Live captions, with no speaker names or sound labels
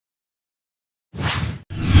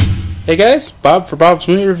Hey guys, Bob for Bob's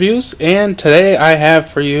Movie Reviews, and today I have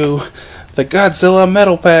for you the Godzilla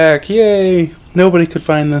MetalPak. Yay! Nobody could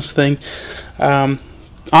find this thing.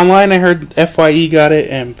 Online I heard FYE got it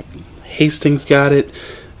and Hastings got it.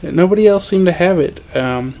 Nobody else seemed to have it.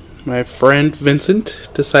 My friend Vincent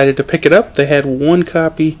decided to pick it up. They had one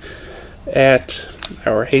copy at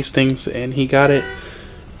our Hastings and he got it.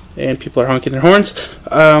 And people are honking their horns.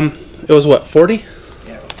 It was what, $40?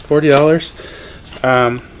 Yeah.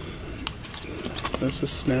 $40. This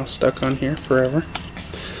is now stuck on here forever.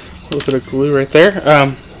 A little bit of glue right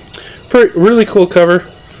there. Really cool cover.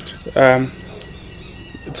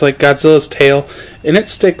 It's like Godzilla's tail, and it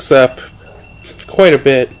sticks up quite a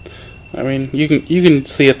bit. I mean, you can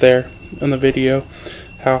see it there in the video,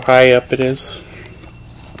 how high up it is.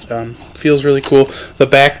 Feels really cool. The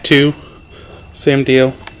back too, same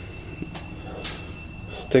deal.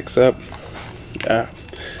 Sticks up.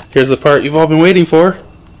 Here's the part you've all been waiting for.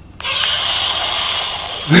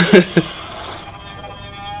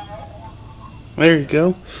 There you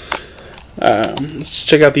go. Let's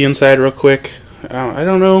check out the inside real quick. I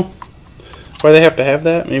don't know why they have to have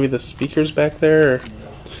that. Maybe the speaker's back there, or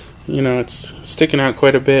you know, it's sticking out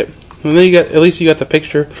quite a bit. And then at least you got the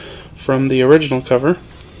picture from the original cover,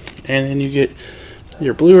 and then you get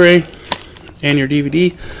your Blu-ray and your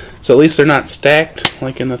DVD. So at least they're not stacked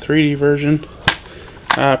like in the 3D version.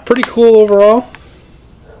 Pretty cool overall.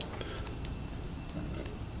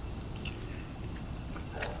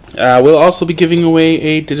 We'll also be giving away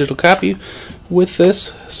a digital copy with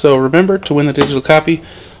this, so remember, to win the digital copy,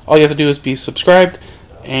 all you have to do is be subscribed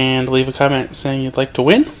and leave a comment saying you'd like to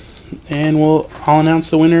win, and I'll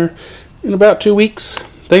announce the winner in about 2 weeks.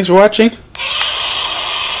 Thanks for watching.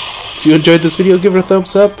 If you enjoyed this video, give it a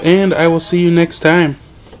thumbs up, and I will see you next time.